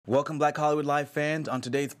Welcome, Black Hollywood Live fans. On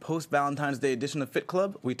today's post-Valentine's Day edition of Fit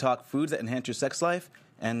Club, we talk foods that enhance your sex life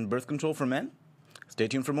and birth control for men. Stay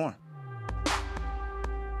tuned for more.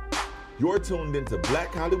 You're tuned into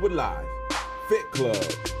Black Hollywood Live, Fit Club.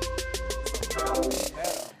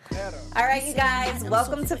 All right, you guys,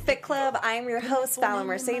 welcome to Fit Club. I'm your host, Fallon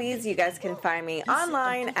Mercedes. You guys can find me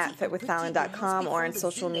online at fitwithfallon.com or on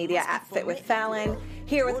social media at fitwithfallon.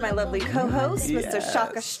 Here with my lovely co-host, Mr.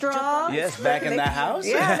 Shaka Strong. Yes, back in the house.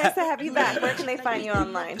 Yeah, nice to have you back. Where can they find you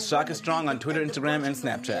online? Shaka Strong on Twitter, Instagram, and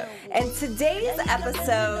Snapchat. And today's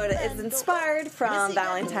episode is inspired from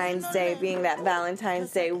Valentine's Day, being that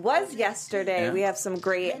Valentine's Day was yesterday. Yeah. We have some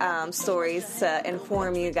great stories to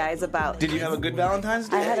inform you guys about. Did you have a good Valentine's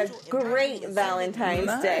Day? I had a great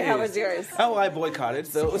Valentine's Day. How was yours? Oh, I boycotted,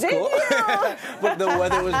 so it was Did cool. you? But the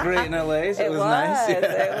weather was great in LA, so it was nice.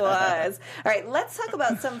 It was. All right, let's talk about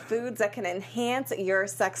some foods that can enhance your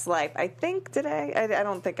sex life. I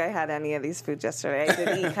don't think I had any of these foods yesterday. I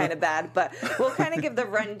did eat kind of bad, but we'll kind of give the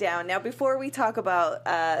rundown. Now, before we talk about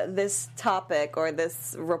this topic or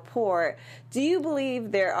this report, do you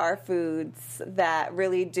believe there are foods that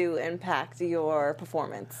really do impact your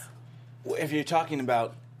performance? If you're talking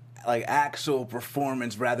about like actual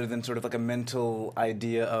performance rather than sort of like a mental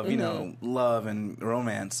idea of, you know, love and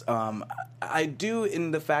romance, I do, in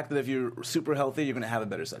the fact that if you're super healthy, you're going to have a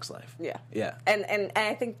better sex life. Yeah. Yeah. And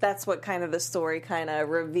I think that's what kind of the story kind of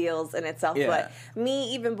reveals in itself. Yeah. But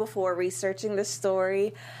me, even before researching the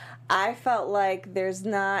story, I felt like there's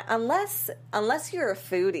not, unless you're a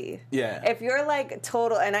foodie. Yeah. If you're like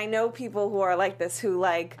total, and I know people who are like this who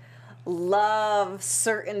like love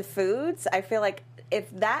certain foods, I feel like if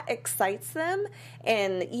that excites them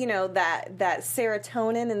and, you know, that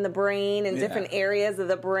serotonin in the brain and different areas of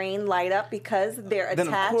the brain light up because they're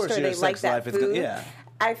attached or they like that food,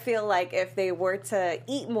 I feel like if they were to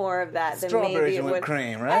eat more of that, then maybe it would. Whipped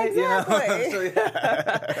cream, right? Exactly. You know? So,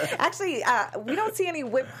 yeah. Actually, we don't see any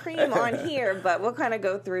whipped cream on here, but we'll kind of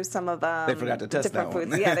go through some of They forgot to test different that one.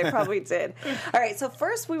 foods. Yeah, they probably did. All right, so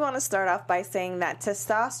first we want to start off by saying that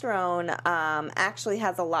testosterone actually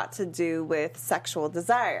has a lot to do with sexual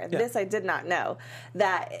desire. Yeah. This I did not know.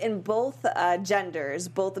 That in both genders,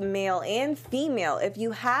 both male and female, if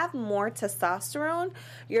you have more testosterone,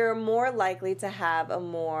 you're more likely to have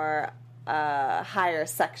a more higher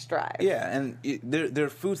sex drive. Yeah, and there are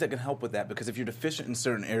foods that can help with that, because if you're deficient in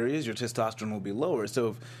certain areas, your testosterone will be lower. So,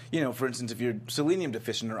 if, you know, for instance, if you're selenium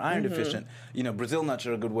deficient or iron deficient, you know, Brazil nuts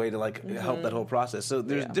are a good way to like help that whole process. So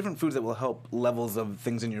there's different foods that will help levels of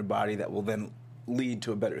things in your body that will then lead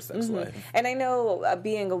to a better sex life. And I know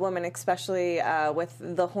being a woman, especially with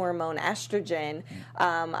the hormone estrogen,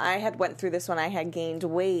 I had went through this when I had gained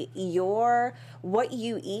weight. What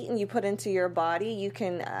you eat and you put into your body, you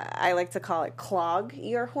can, I like to call it clog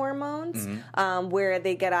your hormones, where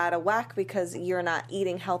they get out of whack because you're not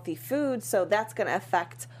eating healthy food. So that's going to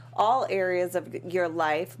affect all areas of your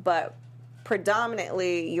life, but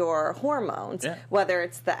predominantly your hormones, whether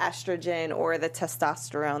it's the estrogen or the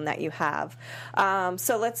testosterone that you have.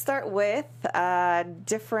 So let's start with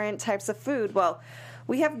different types of food. Well,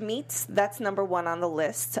 we have meats. That's number one on the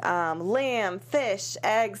list. Lamb, fish,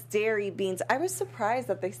 eggs, dairy, beans. I was surprised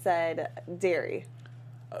that they said dairy.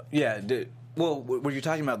 Well, were you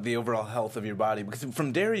talking about the overall health of your body? Because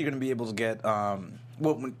from dairy, you're going to be able to get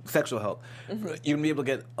sexual health. You're going to be able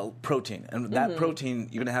to get protein, and that protein,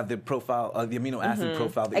 you're going to have the profile, the amino acid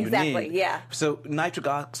profile that you need. Exactly, yeah. So nitric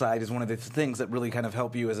oxide is one of the things that really kind of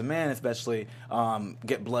help you as a man, especially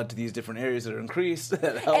get blood to these different areas that are increased.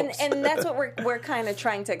 That helps. And that's what we're kind of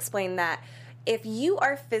trying to explain, that if you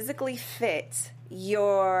are physically fit,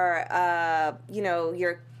 your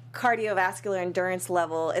cardiovascular endurance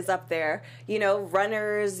level is up there. You know,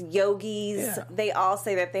 runners, yogis, they all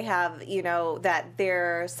say that they have, you know, that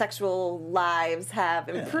their sexual lives have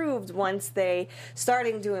improved once they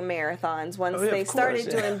started doing marathons, once they started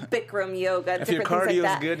doing Bikram yoga, if different your things like cardio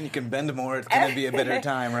that. is good and you can bend more, it's going to be a better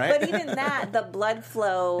time, right? But even that, the blood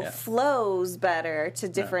flow flows better to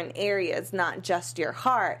different areas, not just your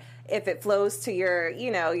heart. If it flows to your,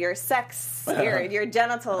 you know, your sex, your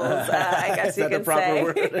genitals, I guess you could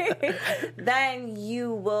say, then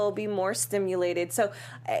you will be more stimulated. So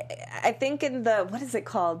I think in the, what is it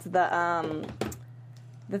called?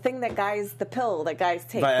 The thing that the pill that guys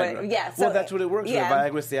take. Viagra. Well, that's what it works with.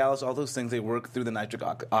 Viagra, Cialis, all those things, they work through the nitric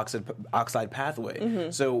oxide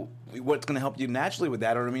pathway. So what's going to help you naturally with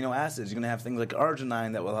that are amino acids. You're going to have things like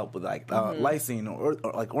arginine that will help with like lysine or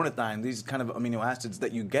like ornithine. These kind of amino acids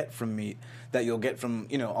that you get from meat that you'll get from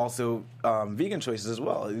also vegan choices as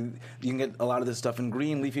well. You can get a lot of this stuff in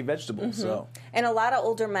green leafy vegetables. So and a lot of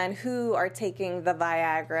older men who are taking the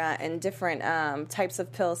Viagra and different types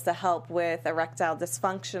of pills to help with erectile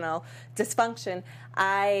dysfunction.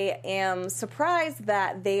 I am surprised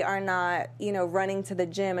that they are not, running to the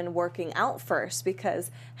gym and working out first,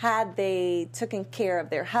 because had they taken care of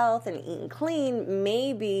their health and eaten clean,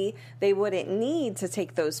 maybe they wouldn't need to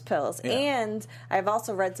take those pills. Yeah. And I've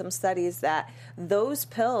also read some studies that those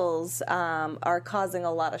pills are causing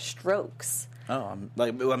a lot of strokes. Oh,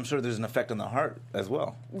 I'm sure there's an effect on the heart as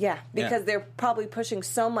well. Yeah, because they're probably pushing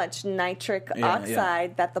so much nitric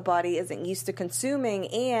oxide that the body isn't used to consuming,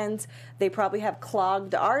 and they probably have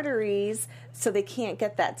clogged arteries, so they can't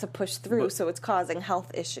get that to push through, so it's causing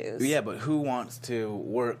health issues. Yeah, but who wants to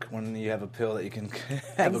work when you have a pill that you can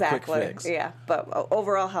have a quick fix? Yeah, but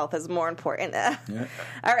overall health is more important. Yeah.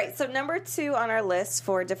 All right, so number 2 on our list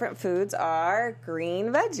for different foods are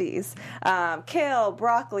green veggies. Kale,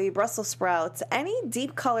 broccoli, Brussels sprouts. Any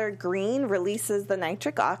deep-colored green releases the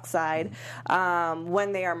nitric oxide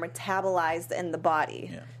when they are metabolized in the body.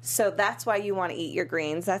 Yeah. So that's why you want to eat your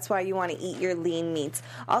greens. That's why you want to eat your lean meats.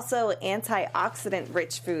 Also,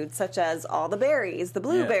 antioxidant-rich foods such as all the berries, the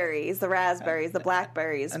blueberries, the raspberries, the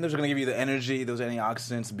blackberries. And those are going to give you the energy, those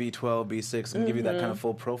antioxidants, B12, B6, and give you that kind of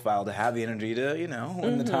full profile to have the energy to,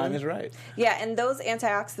 when the time is right. Yeah, and those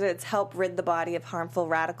antioxidants help rid the body of harmful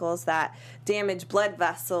radicals that damage blood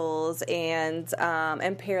vessels and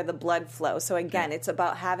impair the blood flow. So again, it's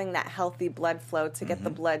about having that healthy blood flow to get the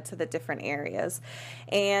blood to the different areas.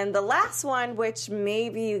 And the last one, which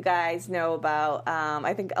maybe you guys know about,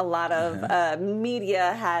 I think a lot of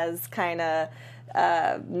media has kind of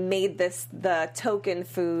made this the token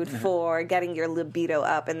food for getting your libido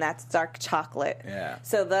up, and that's dark chocolate. Yeah.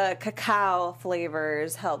 So the cacao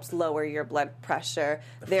flavors helps lower your blood pressure.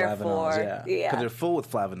 Therefore, flavonoids, because they're full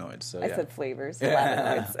with flavonoids. So I said flavors,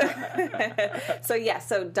 flavonoids.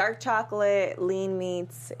 So dark chocolate, lean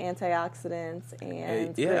meats, antioxidants,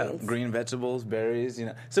 and greens. Green vegetables, berries.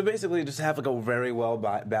 So basically, just have like a very well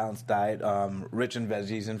balanced diet, rich in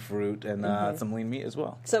veggies and fruit, and some lean meat as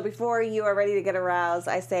well. So before you are ready to get aroused,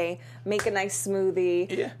 I say make a nice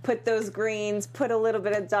smoothie, put those greens, put a little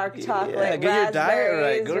bit of dark chocolate, get your diet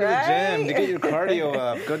right, go to the gym, to get your cardio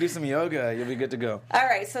up, go do some yoga, you'll be good to go. All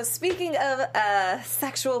right, so speaking of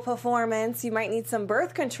sexual performance, you might need some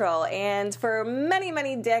birth control, and for many,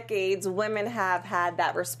 many decades, women have had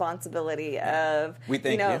that responsibility of,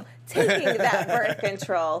 taking that birth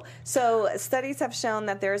control. So studies have shown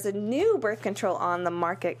that there's a new birth control on the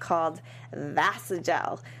market called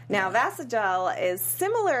Vasogel. Now, Vasogel is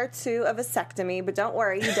similar to a vasectomy, but don't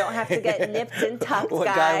worry, you don't have to get nipped and tucked, what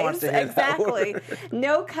guys. Guy wants to hear exactly. That word?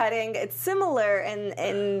 No cutting. It's similar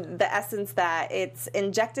in the essence that it's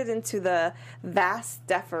injected into the vas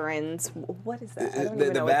deferens. What is that? I don't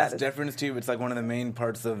even know what that is. The vas deferens tube, it's like one of the main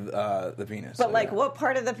parts of the penis. But what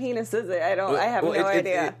part of the penis is it? I have no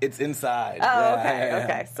idea. It's inside. Oh,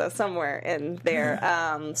 okay. So somewhere in there.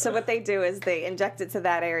 So what they do is they inject it to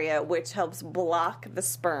that area, which helps block the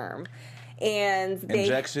sperm. And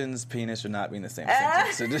injections, penis should not be in the same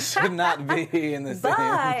sentence. So this should not be in the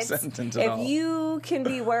same sentence at all. If you can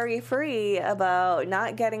be worry-free about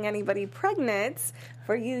not getting anybody pregnant,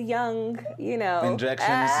 for you young,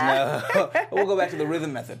 Injections, no. We'll go back to the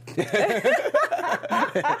rhythm method.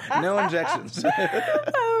 No injections.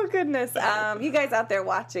 Oh, goodness. You guys out there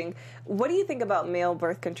watching, what do you think about male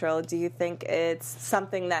birth control? Do you think it's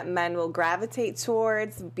something that men will gravitate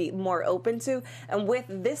towards, be more open to? And with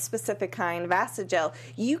this specific kind, Vasogel,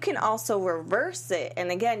 you can also reverse it.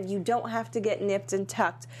 And again, you don't have to get nipped and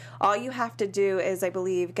tucked. All you have to do is, I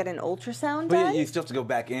believe, get an ultrasound done. But you still have to go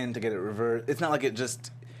back in to get it reversed. It's not like it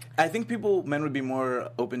just... I think men would be more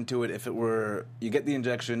open to it if it were, you get the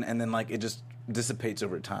injection and then it just dissipates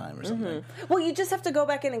over time or something. Well, you just have to go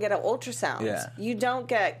back in and get an ultrasound. Yeah. You don't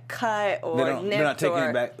get cut or nipped. They're not taking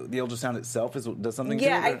it back. The ultrasound itself does something to it?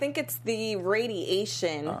 Yeah, I think it's the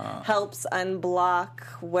radiation helps unblock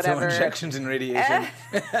whatever. So injections and radiation.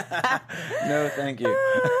 No, thank you.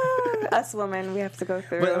 Us women, we have to go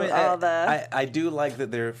through I do like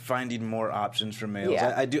that they're finding more options for males.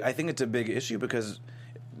 Yeah. I think it's a big issue because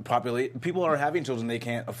people are having children they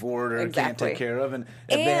can't afford or can't take care of, and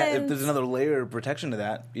if there's another layer of protection to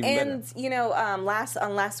that, even better. On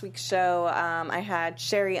last week's show, I had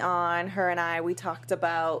Sherry on. Her and I, we talked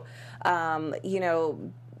about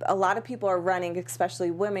a lot of people are running, especially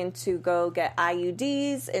women, to go get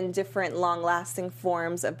IUDs and different long-lasting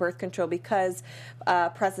forms of birth control because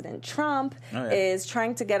President Trump Oh, yeah. is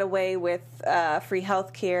trying to get away with free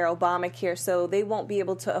health care, Obamacare, so they won't be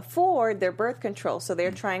able to afford their birth control. So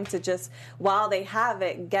they're trying to just, while they have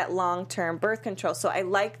it, get long-term birth control. So I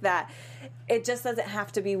like that. It just doesn't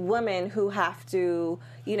have to be women who have to,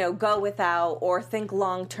 go without or think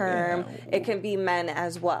long-term. Yeah. It can be men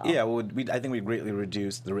as well. Yeah, well, I think we greatly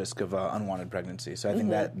reduce the risk of unwanted pregnancy. So I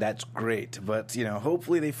think that's great. But,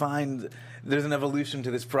 hopefully they find there's an evolution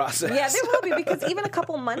to this process. Yeah, there will be, because even a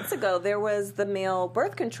couple months ago, there was the male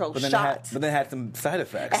birth control But then shot. it had some side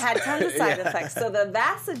effects. It had tons of side effects. So the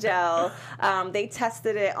Vasogel, they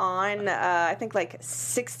tested it on, I think,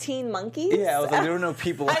 16 monkeys. Yeah, I was like, there were no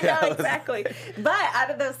people. I know, exactly. But out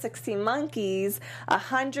of those 16 monkeys,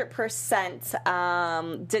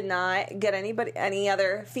 100% did not get any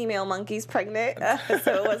other female monkeys pregnant.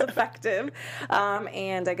 So it was effective.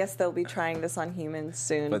 And I guess they'll be trying this on humans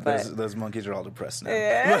soon. But those monkeys are all depressed now.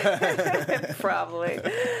 Yeah, probably.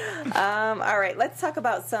 All right, let's talk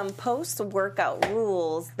about some post-workout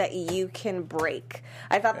rules that you can break.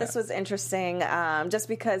 I thought this was interesting, just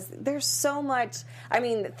because there's so much. I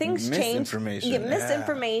mean, things change. Misinformation. Yeah,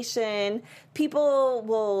 misinformation. People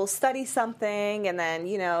will study something, and then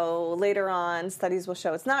later on, studies will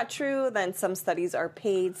show it's not true. Then some studies are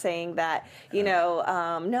paid saying that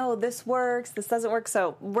no, this works, this doesn't work.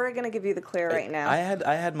 So we're going to give you the clear right now.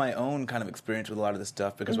 I had my own kind of experience with a lot of this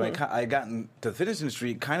stuff because when I got into the fitness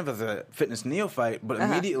industry kind of as a fitness neophyte, but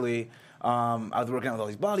immediately I was working out with all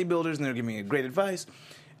these bodybuilders and they were giving me great advice.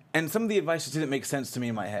 And some of the advice just didn't make sense to me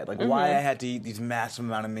in my head, like why I had to eat these massive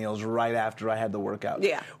amount of meals right after I had the workout.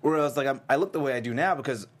 Yeah. Whereas I look the way I do now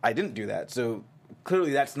because I didn't do that. So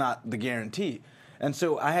clearly that's not the guarantee. And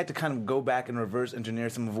so I had to kind of go back and reverse engineer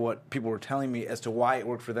some of what people were telling me as to why it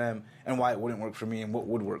worked for them and why it wouldn't work for me and what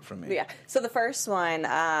would work for me. Yeah. So the first one,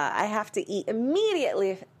 I have to eat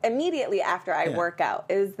immediately after I work out.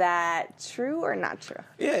 Is that true or not true?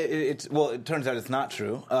 Yeah, it turns out it's not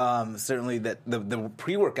true. Certainly that the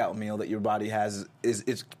pre-workout meal that your body has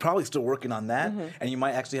it's probably still working on that, and you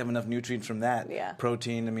might actually have enough nutrients from that,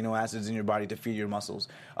 protein, amino acids in your body to feed your muscles.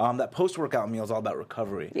 That post-workout meal is all about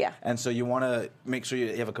recovery. Yeah. And so you want to make sure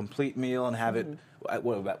you have a complete meal and have it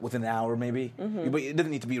within an hour maybe, but it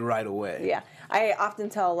doesn't need to be right away. Yeah. I often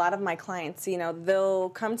tell a lot of my clients, they'll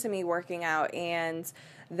come to me working out and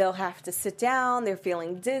they'll have to sit down, they're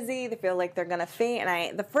feeling dizzy, they feel like they're going to faint,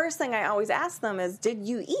 and the first thing I always ask them is, did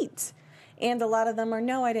you eat? And a lot of them are,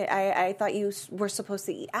 no, I didn't. I thought you were supposed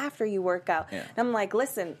to eat after you work out. Yeah. And I'm like,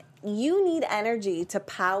 listen, you need energy to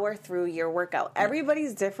power through your workout.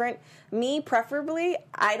 Everybody's different. Me, preferably,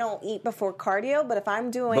 I don't eat before cardio, but if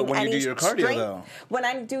I'm doing But when any you do your cardio, strength, though. when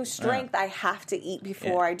I do strength, I have to eat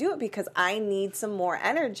before I do it because I need some more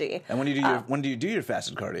energy. And when do you do your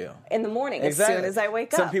fasted cardio? In the morning, Exactly. as soon as I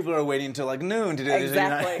wake up. Some people are waiting until noon to do it.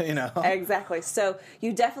 Exactly. Exactly. So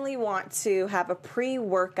you definitely want to have a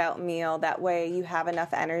pre-workout meal. That way you have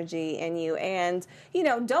enough energy in you. And,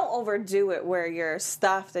 don't overdo it where you're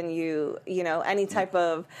stuffed and any type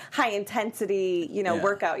of high intensity,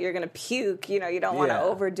 workout, you're going to puke. You don't want to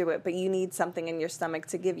overdo it, but you need something in your stomach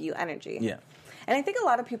to give you energy. Yeah. And I think a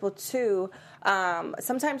lot of people, too,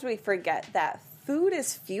 sometimes we forget that food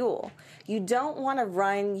is fuel. You don't want to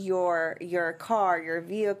run your car, your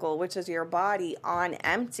vehicle, which is your body, on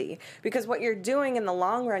empty, because what you're doing in the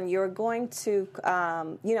long run, you're going to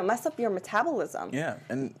mess up your metabolism. Yeah,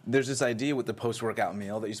 and there's this idea with the post-workout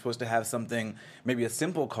meal that you're supposed to have something, maybe a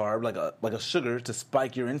simple carb like a sugar to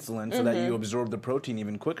spike your insulin so that you absorb the protein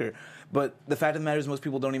even quicker. But the fact of the matter is most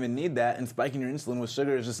people don't even need that, and spiking your insulin with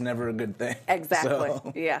sugar is just never a good thing. Exactly.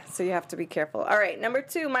 So. Yeah, so you have to be careful. All right, number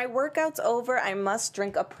 2, my workout's over. I must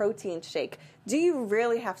drink a protein shake. Do you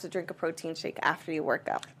really have to drink a protein shake after you work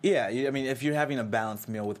out? Yeah, if you're having a balanced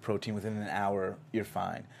meal with protein within an hour, you're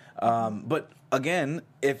fine. But again,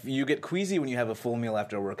 if you get queasy when you have a full meal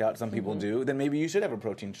after a workout, some people do, then maybe you should have a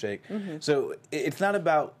protein shake. So it's not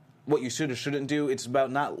about what you should or shouldn't do. It's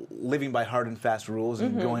about not living by hard and fast rules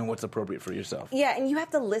and going what's appropriate for yourself. Yeah, and you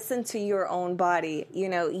have to listen to your own body.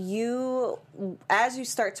 As you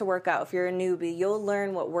start to work out, if you're a newbie, you'll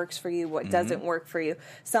learn what works for you, what doesn't work for you.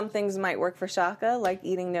 Some things might work for Shaka, like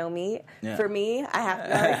eating no meat. Yeah. For me, I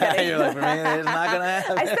have to. You're like, for me, it's not going to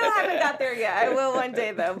happen. I still haven't got there yet. I will one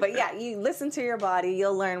day, though. But yeah, you listen to your body.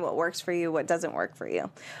 You'll learn what works for you, what doesn't work for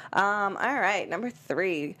you. All right, number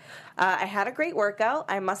 3. I had a great workout.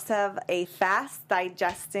 I must have a fast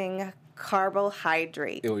digesting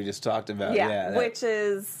carbohydrate. We just talked about. Which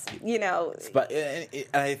is, But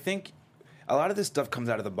I think a lot of this stuff comes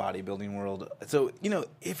out of the bodybuilding world. So,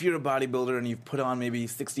 if you're a bodybuilder and you've put on maybe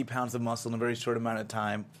 60 pounds of muscle in a very short amount of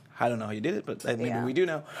time, I don't know how you did it, but maybe Yeah. we do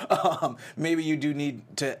know. Maybe you do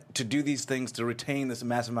need to do these things to retain this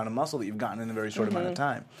massive amount of muscle that you've gotten in a very short amount of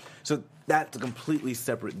time. So that's a completely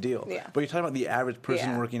separate deal. Yeah. But you're talking about the average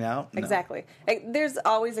person Yeah. working out? No. Exactly. There's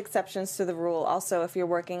always exceptions to the rule. Also, if you're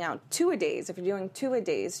working out 2-a-days, if you're doing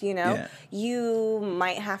 2-a-days, Yeah. you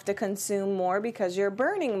might have to consume more because you're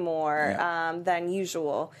burning more than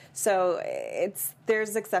usual. So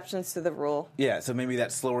there's exceptions to the rule. Yeah, so maybe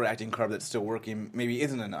that slower acting carb that's still working maybe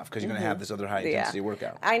isn't enough because you're going to have this other high intensity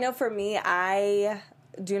workout. I know for me, I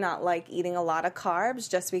do not like eating a lot of carbs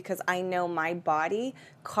just because I know my body,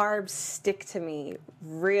 carbs stick to me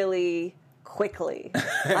really quickly,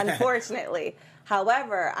 unfortunately.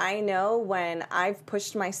 However, I know when I've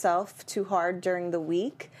pushed myself too hard during the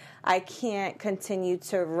week, I can't continue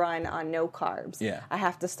to run on no carbs. Yeah. I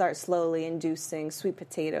have to start slowly inducing sweet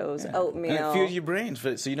potatoes, oatmeal. And it fuels your brain,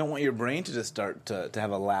 so you don't want your brain to just start to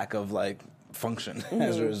have a lack of function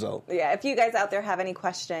as a result. Yeah, if you guys out there have any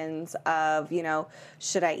questions of,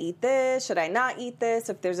 should I eat this? Should I not eat this?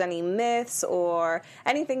 If there's any myths or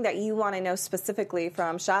anything that you want to know specifically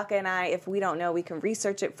from Shaka and I, if we don't know, we can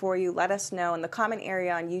research it for you. Let us know in the comment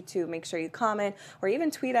area on YouTube. Make sure you comment or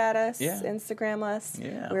even tweet at us, Instagram us.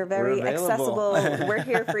 Yeah, we're very available. accessible. We're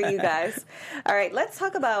here for you guys. All right, let's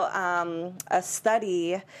talk about a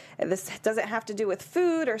study. This doesn't have to do with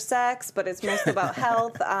food or sex, but it's most about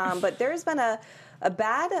health. But there's been a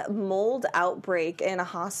bad mold outbreak in a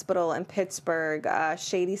hospital in Pittsburgh,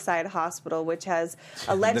 Shadyside Hospital, which has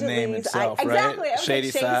allegedly... The name itself, exactly, right?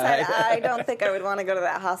 Shadyside. I don't think I would want to go to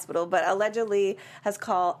that hospital, but allegedly has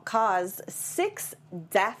caused 6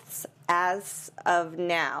 deaths as of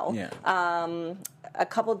now. Yeah. A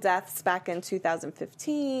couple deaths back in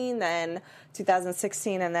 2015, then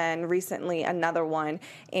 2016, and then recently another one.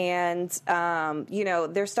 And,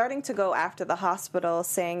 they're starting to go after the hospital,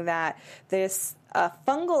 saying that this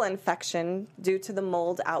fungal infection due to the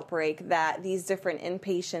mold outbreak that these different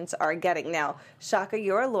inpatients are getting. Now, Shaka,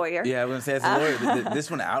 you're a lawyer. Yeah, I was going to say, as a lawyer, this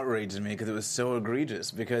one outrages me because it was so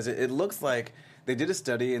egregious, because it looks like they did a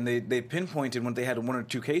study and they pinpointed when they had 1 or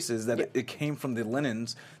 2 cases that it came from the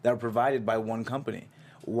linens that were provided by one company.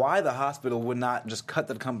 Why the hospital would not just cut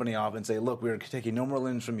the company off and say, look, we're taking no more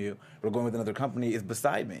linens from you, we're going with another company, is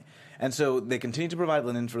beside me. And so they continued to provide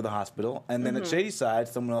linens for the hospital, and then at Shadyside,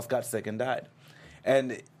 someone else got sick and died.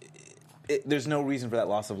 And there's no reason for that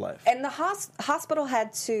loss of life. And the hospital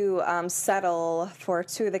had to settle for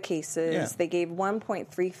 2 of the cases. Yeah. They gave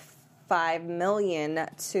 $1.35 million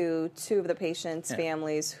to 2 of the patients'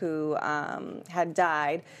 families who had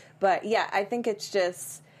died. But yeah, I think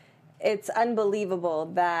it's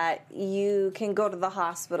unbelievable that you can go to the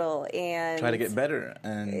hospital and try to get better,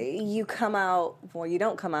 and you come out, well, you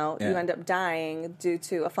don't come out, you Yeah. end up dying due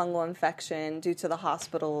to a fungal infection, due to the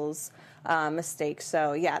hospital's mistake.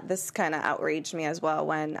 So yeah, this kind of outraged me as well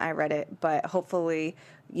when I read it, but hopefully,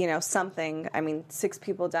 6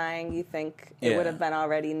 people dying, you think it would have been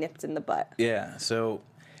already nipped in the butt. Yeah, so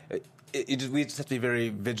we just have to be very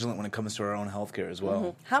vigilant when it comes to our own healthcare as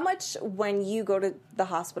well. How much, when you go to the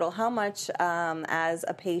hospital, how much as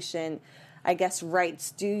a patient, I guess,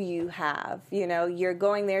 rights do you have? You're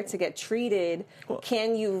going there to get treated.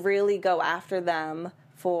 Can you really go after them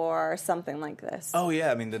for something like this? Oh,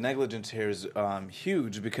 yeah. I mean, the negligence here is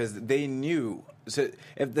huge because they knew. So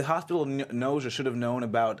if the hospital knows or should have known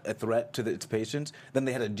about a threat to its patients, then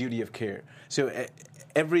they had a duty of care. So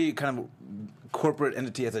every kind of corporate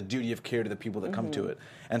entity has a duty of care to the people that come to it.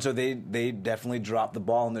 And so they definitely dropped the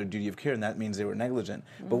ball in their duty of care, and that means they were negligent.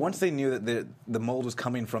 But once they knew that the mold was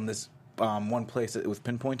coming from this one place that it was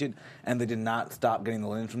pinpointed, and they did not stop getting the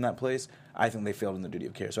linen from that place, I think they failed in their duty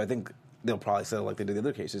of care. So I think they'll probably settle like they did the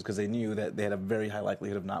other cases because they knew that they had a very high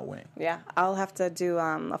likelihood of not winning. Yeah, I'll have to do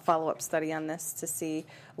a follow-up study on this to see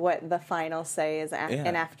what the final say is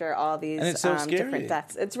and after all these and it's so different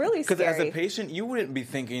deaths. It's really scary. Because as a patient, you wouldn't be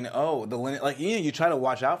thinking, oh, the linen, you try to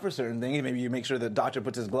watch out for certain things. Maybe you make sure the doctor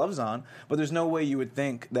puts his gloves on, but there's no way you would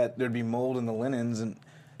think that there'd be mold in the linens, and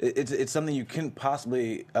it's something you couldn't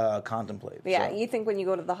possibly contemplate. Yeah, so. You think when you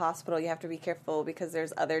go to the hospital, you have to be careful because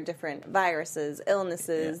there's other different viruses,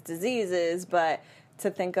 illnesses, diseases, but to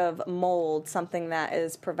think of mold, something that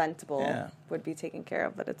is preventable, would be taken care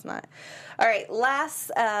of, but it's not. All right,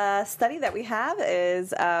 last study that we have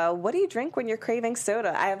is what do you drink when you're craving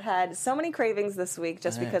soda? I have had so many cravings this week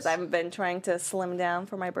just because I've been trying to slim down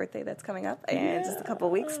for my birthday that's coming up in just a couple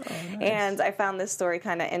of weeks. And I found this story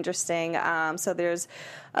kind of interesting. So there's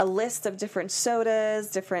a list of different sodas,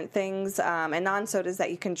 different things, and non-sodas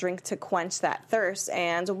that you can drink to quench that thirst.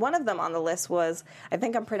 And one of them on the list was, I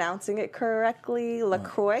think I'm pronouncing it correctly,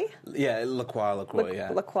 LaCroix. Yeah, LaCroix, yeah.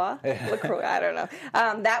 LaCroix? LaCroix, I don't know.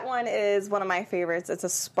 That one is one of my favorites. It's a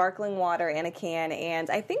sparkling water in a can, and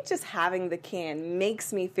I think just having the can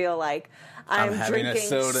makes me feel like I'm drinking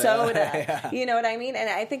soda. Yeah. You know what I mean? And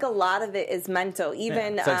I think a lot of it is mental.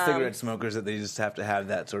 Even it's like cigarette smokers that they just have to have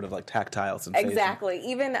that sort of like tactile sensation. Exactly.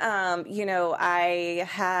 Even I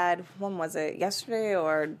had, when was it? Yesterday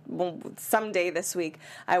or someday this week,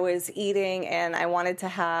 I was eating and I wanted to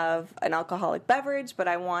have an alcoholic beverage, but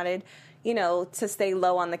I wanted to stay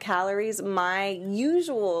low on the calories. My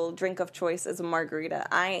usual drink of choice is a margarita.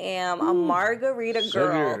 I am a margarita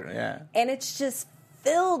girl. Sugar, yeah. And it's just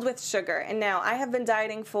filled with sugar. And now I have been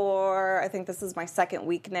dieting for, I think this is my second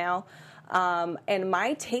week now, and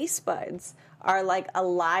my taste buds are like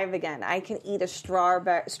alive again. I can eat a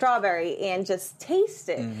strawberry and just taste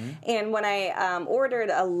it. Mm-hmm. And when I ordered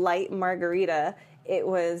a light margarita, it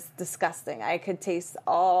was disgusting. I could taste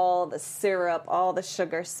all the syrup, all the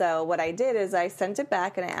sugar. So what I did is I sent it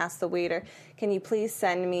back and I asked the waiter, can you please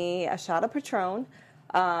send me a shot of Patron,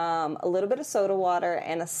 a little bit of soda water,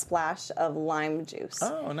 and a splash of lime juice.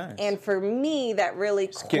 Oh, nice. And for me, that really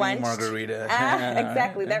quenched... margarita.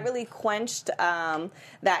 Exactly. That really quenched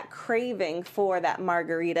that craving for that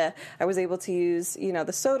margarita. I was able to use,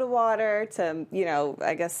 the soda water to,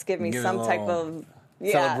 I guess give me some type of...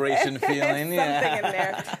 celebration feeling. Something in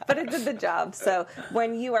there. But it did the job. So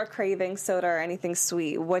when you are craving soda or anything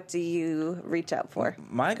sweet, what do you reach out for?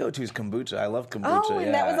 My go-to is kombucha. I love kombucha. Oh,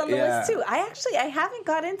 and that was on the list too. I haven't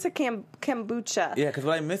got into kombucha. Yeah, because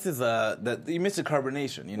what I miss is that you miss the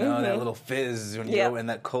carbonation, that little fizz when you go and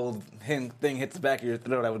that cold thing hits the back of your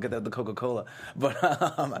throat. I would get that with the Coca-Cola. But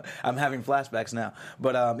I'm having flashbacks now.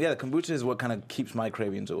 But the kombucha is what kind of keeps my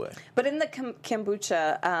cravings away. But in the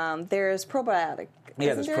kombucha, there's probiotic.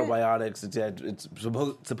 Yeah, there's probiotics. It's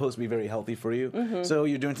supposed to be very healthy for you. Mm-hmm. So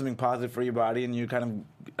you're doing something positive for your body, and you're kind of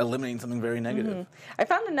eliminating something very negative. Mm-hmm. I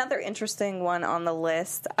found another interesting one on the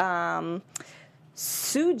list.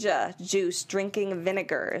 Suja juice drinking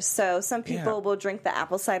vinegars. So some people will drink the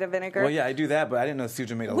apple cider vinegar. Well, yeah, I do that, but I didn't know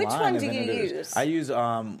Suja made a line of vinegars. Which one do you use? I use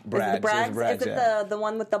Bragg's. Is it the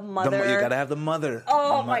one with the mother? You gotta have the mother.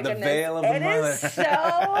 Oh my goodness! The veil of the mother. It is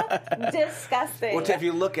so disgusting. Well, if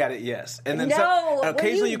you look at it, yes, and then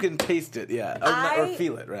occasionally you can taste it, or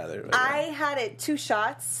feel it rather. I had it 2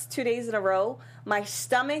 shots 2 days in a row. My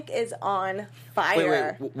stomach is on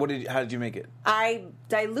fire. Wait, how did you make it? I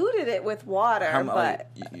diluted it with water, but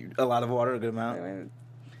a lot of water, a good amount.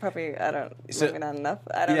 Probably, maybe not enough.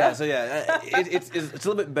 I don't know. So it's a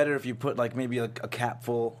little bit better if you put maybe a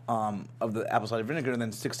capful of the apple cider vinegar and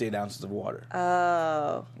then 6 to 8 ounces of water.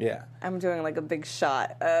 Oh. Yeah. I'm doing a big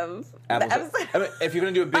shot of apple cider. I mean, if you're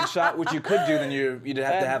going to do a big shot, which you could do, then you'd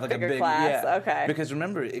have to have a big glass. Yeah. Okay. Because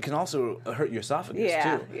remember, it can also hurt your esophagus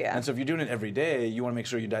too. Yeah. And so if you're doing it every day, you want to make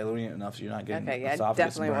sure you're diluting it enough so you're not getting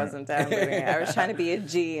esophagus definitely burn. Wasn't diluting it. I was trying to be a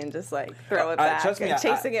G and just throw it back and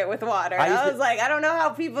chasing it with water. I was I don't know how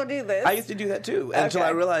people do this. I used to do that too until I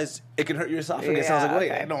realized it can hurt your esophagus. I was like,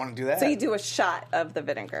 wait, I don't want to do that. So you do a shot of the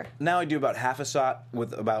vinegar. Now I do about half a shot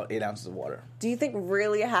with about 8 ounces of water. Do you think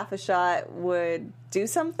really a half a shot would do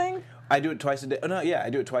something? I do it twice a day. Oh, no, yeah, I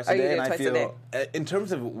do it twice a day. And I feel, in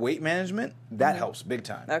terms of weight management, that helps big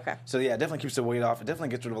time. Okay. So, yeah, it definitely keeps the weight off. It definitely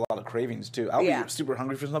gets rid of a lot of cravings, too. I'll be super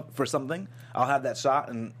hungry for something. I'll have that shot,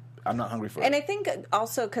 and I'm not hungry for it. And I think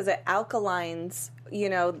also because it alkalines,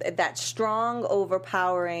 that strong,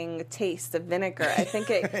 overpowering taste of vinegar. I think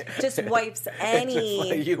it just wipes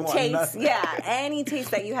any taste. Yeah, any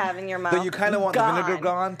taste that you have in your mouth. So you kind of want the vinegar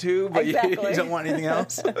gone too, but you don't want anything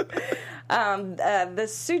else. The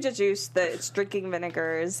Suja juice, it's drinking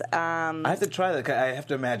vinegars. I have to try that. I have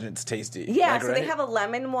to imagine it's tasty. Yeah, so they have a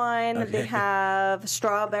lemon one. Okay. They have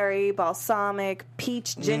strawberry, balsamic,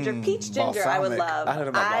 peach ginger. Peach ginger, balsamic. I would love. I don't know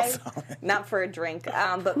about balsamic. Not for a drink,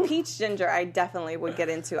 but peach ginger, I definitely would get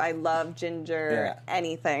into. I love ginger,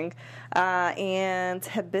 anything. And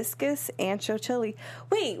hibiscus ancho chili.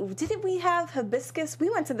 Wait, didn't we have hibiscus? We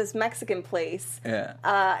went to this Mexican place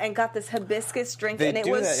and got this hibiscus drink, and it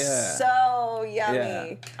was so yummy.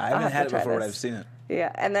 Yeah. I haven't had it before, but I've seen it.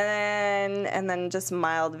 Yeah, and then just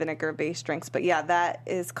mild vinegar-based drinks. But yeah, that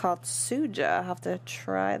is called Suja. I'll have to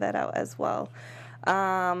try that out as well.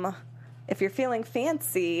 If you're feeling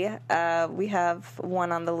fancy, we have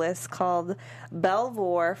one on the list called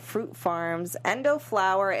Belvoir Fruit Farms Endo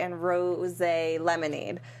Flower and Rosé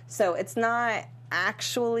Lemonade. So it's not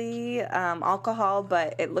actually alcohol,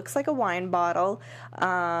 but it looks like a wine bottle,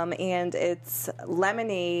 and it's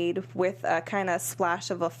lemonade with a kind of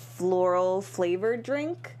splash of a floral flavored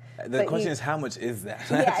drink. The question is, how much is that?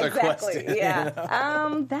 Yeah, That's exactly. question, Yeah, you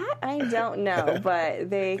know? that I don't know, but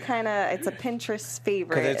they kind of it's a Pinterest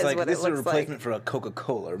favorite. Because it's is like what this it is a looks replacement like. for a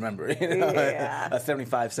Coca-Cola. Remember, you know, Yeah. a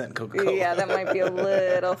 75-cent Coca-Cola. Yeah, that might be a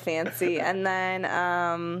little fancy. And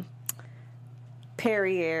then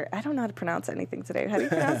Perrier. I don't know how to pronounce anything today. How do you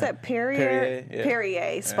pronounce that? Perrier. Perrier, yeah.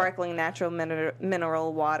 Perrier, sparkling natural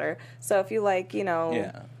mineral water. So if you like,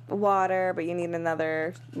 water, but you need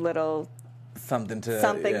another little something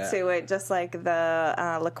to it, just like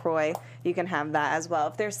the LaCroix, you can have that as well.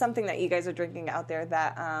 If there's something that you guys are drinking out there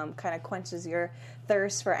that kind of quenches your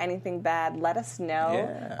thirst for anything bad, let us know.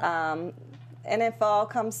 Yeah. And if all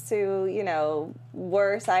comes to,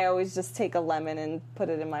 worse, I always just take a lemon and put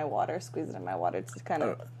it in my water, squeeze it in my water to kind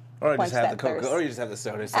of or quench just have that the Coca, thirst. or you just have the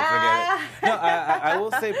soda, so forget it. No, I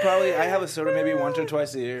will say probably I have a soda maybe once or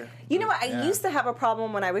twice a year. You know what? I Yeah. used to have a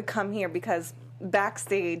problem when I would come here because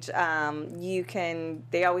backstage,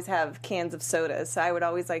 they always have cans of sodas. So I would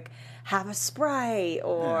always have a Sprite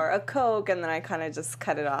or a Coke, and then I kind of just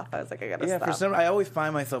cut it off. I was like, I gotta stop. For some, I always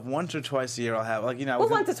find myself once or twice a year I'll have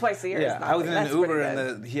once or twice a year. Yeah, is I was in an nothing. That's Uber pretty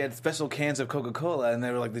good. and he had special cans of Coca-Cola, and they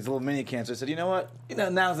were like these little mini cans. So I said, you know what?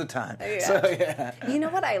 Now's the time. Yeah. So yeah. You know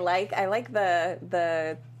what I like? I like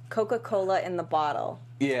the Coca-Cola in the bottle.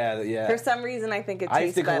 Yeah. For some reason, I think it tastes I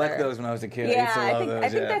used to collect better. those when I was a kid. Yeah, I used to love those. I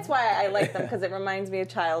think that's why I like them, because it reminds me of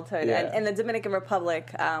childhood. Yeah. And in the Dominican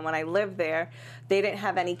Republic, when I lived there, they didn't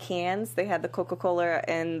have any cans. They had the Coca-Cola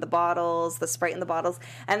in the bottles, the Sprite in the bottles,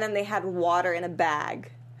 and then they had water in a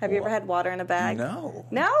bag. Have you ever had water in a bag? No.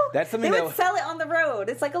 No? That's something they that would sell it on the road.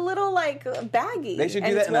 It's like a little baggie. They should do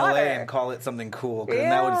and that it's in water. LA and call it something cool, because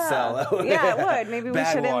that would sell. That would, Yeah, it would. Maybe we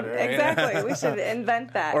Bag should water, exactly. We should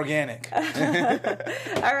invent that. Organic.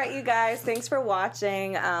 All right, you guys. Thanks for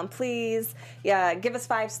watching. Please, give us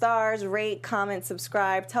 5 stars, rate, comment,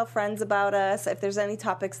 subscribe, tell friends about us. If there's any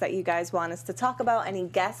topics that you guys want us to talk about, any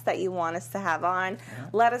guests that you want us to have on,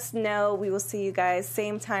 let us know. We will see you guys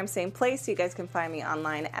same time, same place. You guys can find me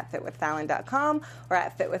online at fitwithfallon.com or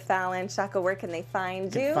at fitwithfallon. Shaka, where can they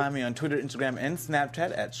find you? You can find me on Twitter, Instagram, and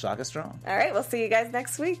Snapchat at Shaka Strong. All right, we'll see you guys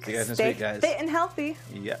next week. See you guys next Stay week, guys. fit and healthy.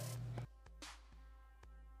 Yep.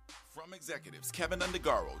 From executives Kevin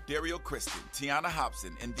Undergaro, Dario Kristen, Tiana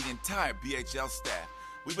Hobson, and the entire BHL staff,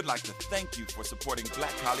 we would like to thank you for supporting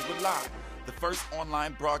Black Hollywood Live, the first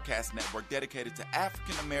online broadcast network dedicated to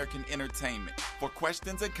African American entertainment. For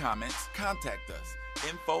questions and comments, contact us.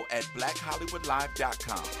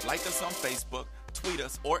 info@blackhollywoodlive.com. Like us on Facebook, tweet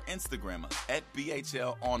us, or Instagram us at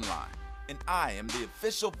BHL Online. And I am the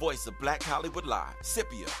official voice of Black Hollywood Live,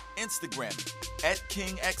 Scipio, Instagram me at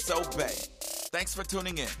KingXOBay. Thanks for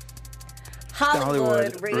tuning in.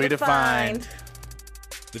 Hollywood redefined.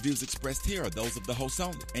 The views expressed here are those of the host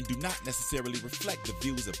only and do not necessarily reflect the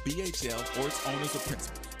views of BHL or its owners or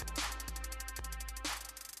principals.